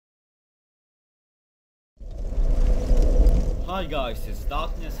Hi guys, it's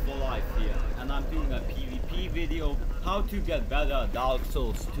Darkness for Life here, and I'm doing a PvP video, how to get better at Dark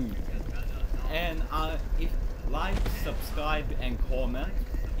Souls 2. And if like, subscribe and comment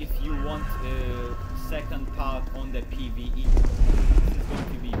if you want a second part on the PvE. This is going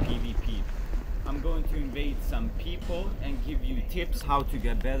to be PvP. I'm going to invade some people and give you tips how to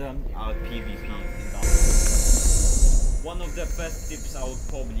get better at PvP in Dark Souls. One of the first tips I would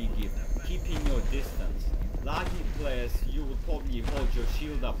probably give, keeping your distance. Laggy players, you will probably hold your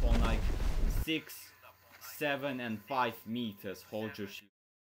shield up on like 6, 7 and 5 meters, hold your shield.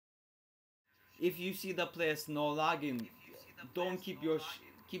 If you see the players no lagging, don't keep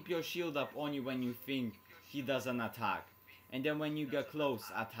your shield up only when you think he doesn't attack. And then when you get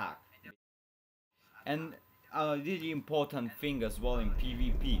close, attack. And a really important thing as well in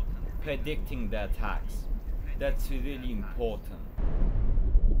PvP, predicting the attacks. That's really important.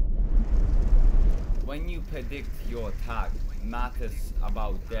 When you predict your attack, matters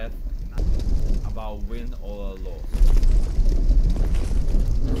about death, about win or a loss.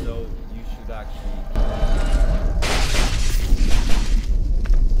 So you should actually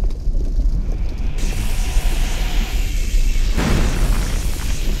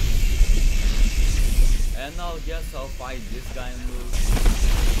and I guess I'll fight this guy and lose.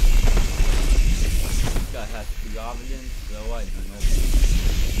 This guy has 2 javelins, so I do not.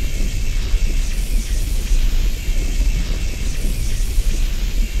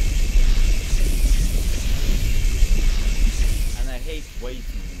 I hate waiting.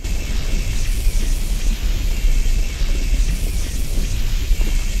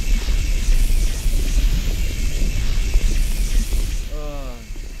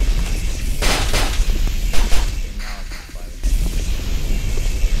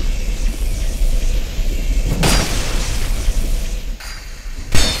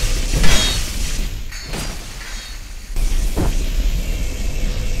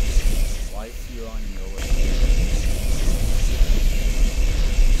 Why is he running away?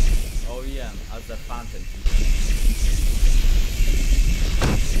 Oh yeah, as a phantom.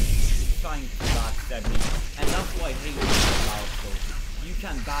 He's trying to backstab me, and that's why I hate Dark Souls. You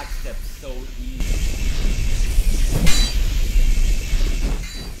can backstab so easily.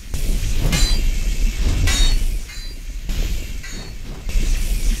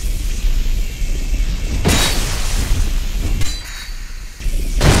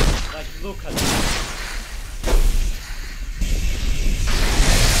 Like, look at this.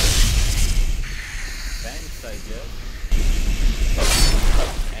 Thanks, I guess.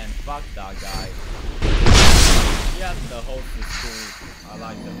 And fuck that guy. Yeah, the host is cool. I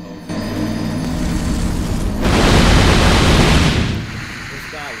like the host. But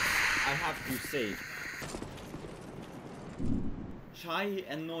guys, I have to say, try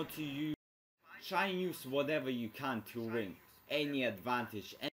and use whatever you can to win. Any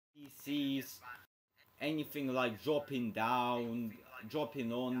advantage, NPCs, anything like dropping down,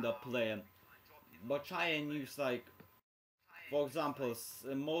 dropping on the player. But try and use, like, for example,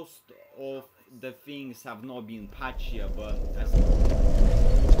 most of the things have not been patched yet, but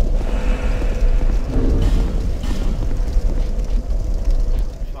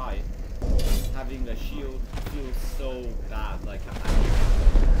try. Having a shield feels so bad, like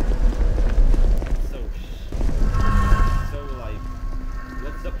so like,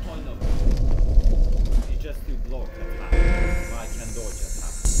 what's the point of it? It's just to block attack, but I can dodge attack.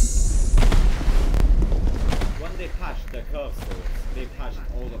 When they patched the curve swords, they patched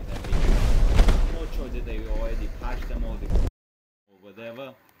all of them. I'm not sure that they already patched them or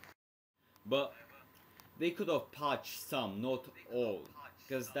whatever, but they could have patched some, not all,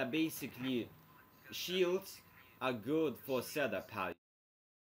 because they're basically shields are good for setup parry.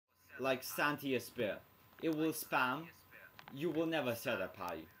 Like Santi Spear, it will spam. You will never setup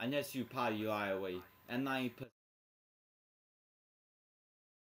parry unless you parry your eye away, and 90%.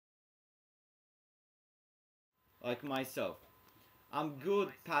 Like myself, I'm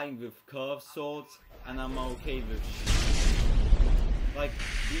good parrying with curved swords, and I'm okay with like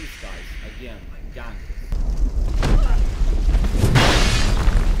these guys, again, gankers.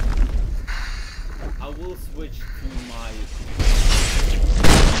 I will switch to my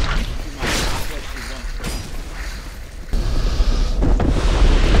tablet to one.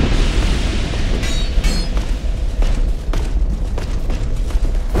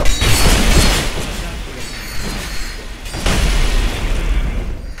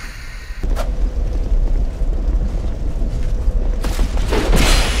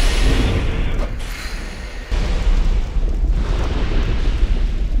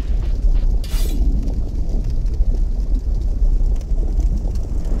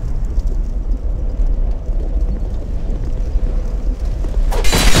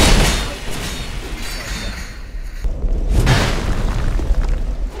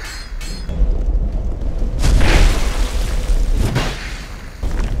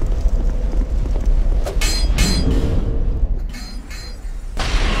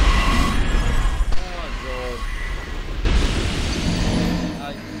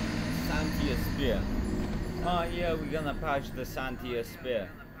 patch the Santia Spear.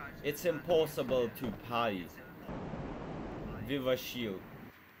 It's impossible to parry with a shield.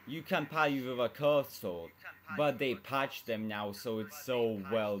 You can parry with a curved sword, but they patched them now, so it's so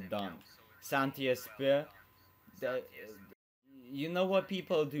well done. Santia Spear, you know what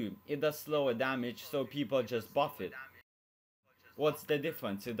people do? It does slower damage, so people just buff it. What's the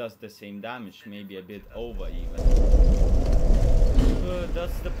difference? It does the same damage, maybe a bit over even.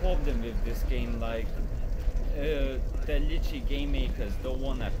 That's the problem with this game, like, the literally game makers don't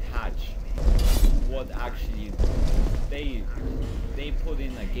wanna patch what actually they put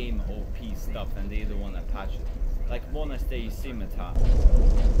in a game OP stuff and they don't wanna patch it. Like Monastery Scimitar.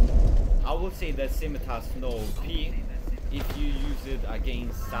 I would say that Scimitar's no OP if you use it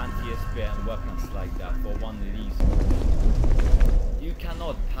against Santia Spear and weapons like that for one reason. You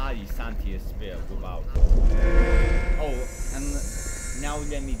cannot parry Santia Spear without. Oh, and now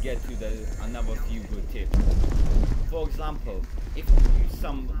let me get to another few good tips. For example, if you use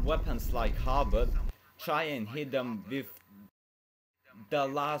some weapons like Halberd, try and hit them with the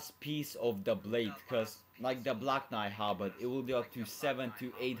last piece of the blade, because like the Black Knight Halberd, it will do up to 700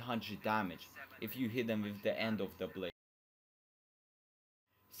 to 800 damage if you hit them with the end of the blade.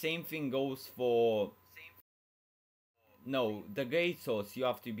 Same thing goes for the great swords. You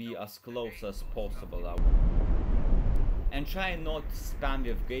have to be as close as possible. And try not to spam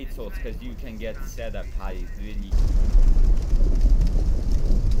with great swords, because you can get setup parries really.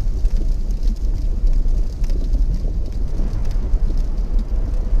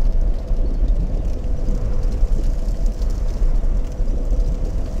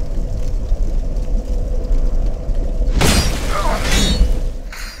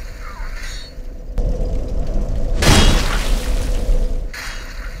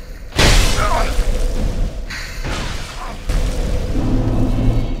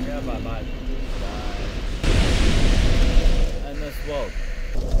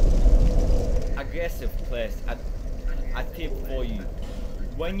 Aggressive players, a tip for you: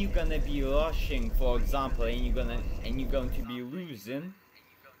 when you're gonna be rushing, for example, and you're going to be losing,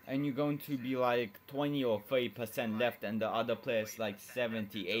 and you're going to be like 20 or 30% left, and the other player's like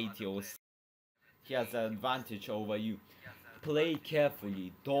 70, 80, or he has an advantage over you. Play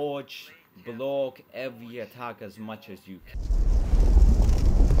carefully, dodge, block every attack as much as you can,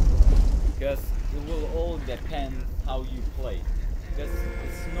 because it will all depend how you play. Because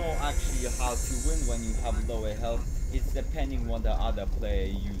it's not actually how to win when you have lower health, it's depending what the other player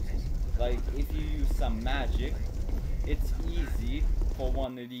uses. Like if you use some magic, it's easy for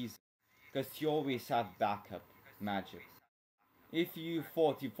one of these, because you always have backup magic. If you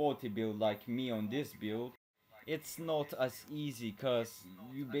 40-40 build like me on this build, it's not as easy, because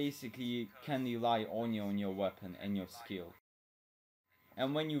you basically can rely only on your weapon and your skill.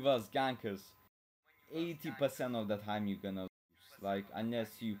 And when you verse gankers, 80% of the time you're gonna lose, like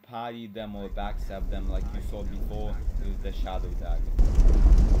unless you parry them or backstab them like you saw before with the Shadow Dagger.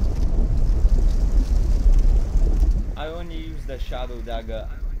 I only use the Shadow Dagger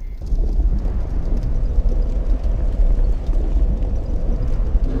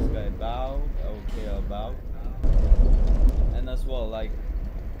this guy bowed, okay, about. And as well, like,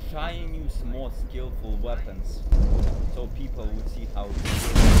 try and use more skillful weapons so people would see how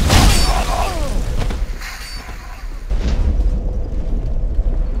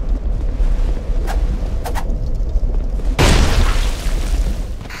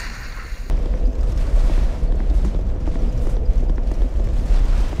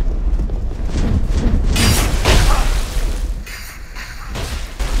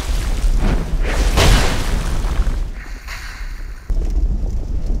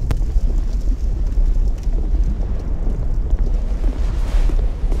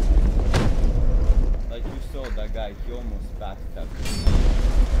he almost backstabbed me.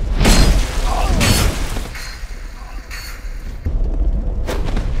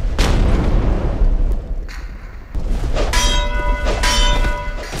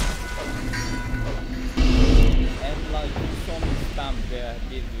 And like you saw me spam there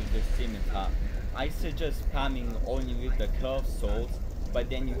with the Scimitar. I suggest spamming only with the curved swords, but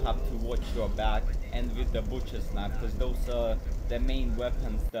then you have to watch your back, and with the Butcher's Knife, because those are the main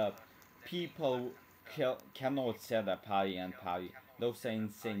weapons that people cannot set a parry and parry. Those are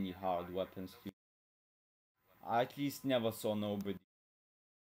insanely hard weapons to use. I at least never saw nobody.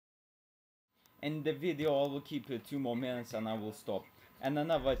 In the video I will keep it 2 more minutes and I will stop. And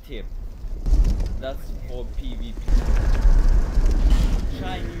another tip, that's for PvP.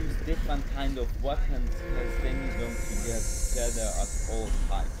 Try and use different kind of weapons, because then you're going to get better at all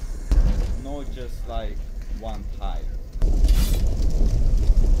types. Not just like one type.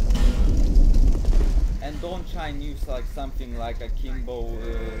 And don't try and use like something like a Kimbo,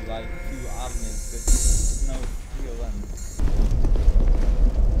 like 2 admins, because no skill.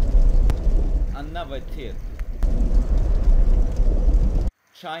 And another tip.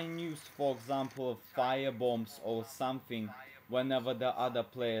 Try and use, for example, fire bombs or something whenever the other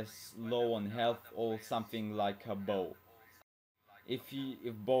player's low on health, or something like a bow. If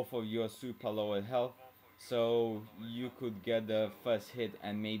both of you are super low on health, so you could get the first hit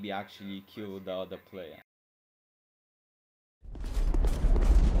and maybe actually kill the other player.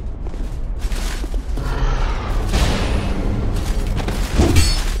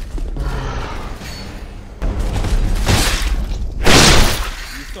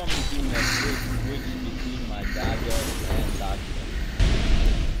 You saw me doing a switch between my dagger and dagger,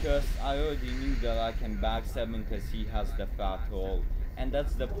 because I already knew that I can backstab him because he has the fat roll, and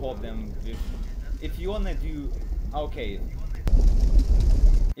that's the problem with, if you wanna do, okay,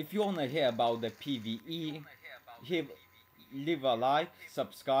 if you wanna hear about the PvE, leave a like,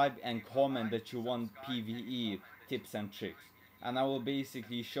 subscribe and comment that you want PvE tips and tricks, and I will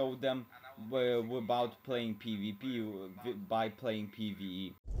basically show them about playing PvP by playing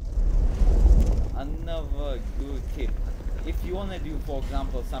PvE. Another good tip, if you wanna do, for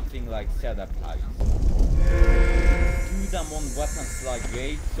example, something like setup parries, do them on weapons like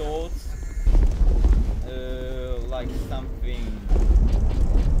great swords, like something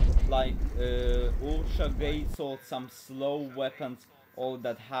like ultra great swords, some slow weapons, or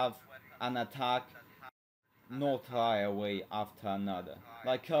that have an attack not right away after another,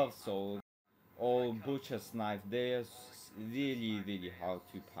 like curved sword or butcher's knife. They're really hard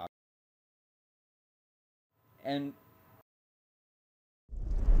to pass. And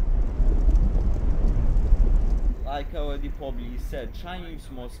like I already probably said, try and use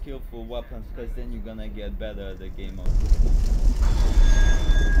more skillful weapons, because then you're gonna get better at the game mode.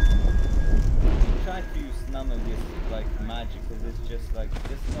 Try to use none of this like magic, because it's just like,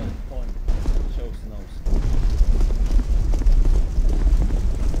 there's no point, it shows no skill.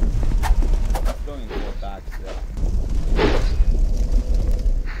 Going for a backstab.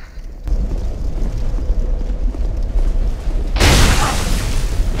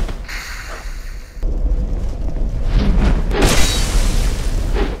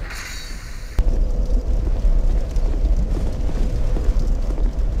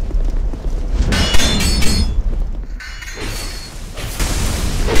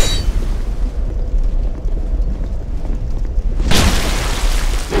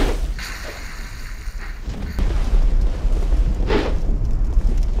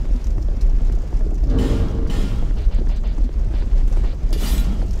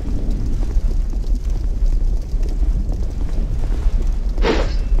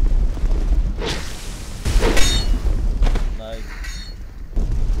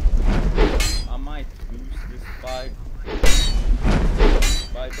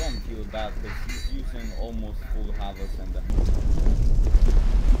 But I don't feel bad because he's using almost full harvest and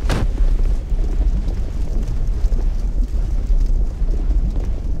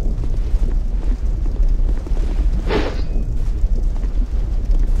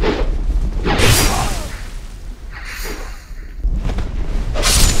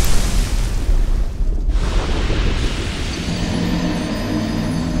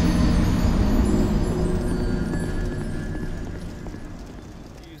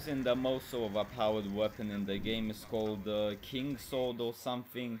the most overpowered weapon in the game is called the King Sword or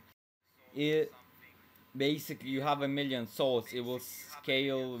something. It basically, you have 1,000,000 swords, it will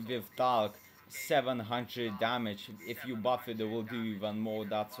scale with dark 700 damage. If you buff it, it will do even more.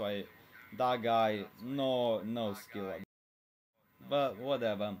 That's why that guy, no skill, but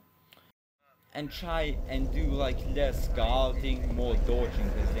whatever. And try and do like less guarding, more dodging,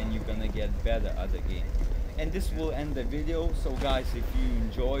 because then you're gonna get better at the game. And this will end the video. So guys, if you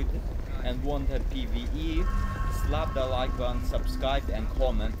enjoyed and wanted PvE, slap the like button, subscribe and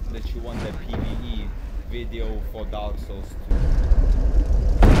comment that you want the PvE video for Dark Souls 2.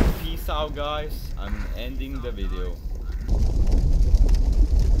 Peace out guys, I'm ending the video.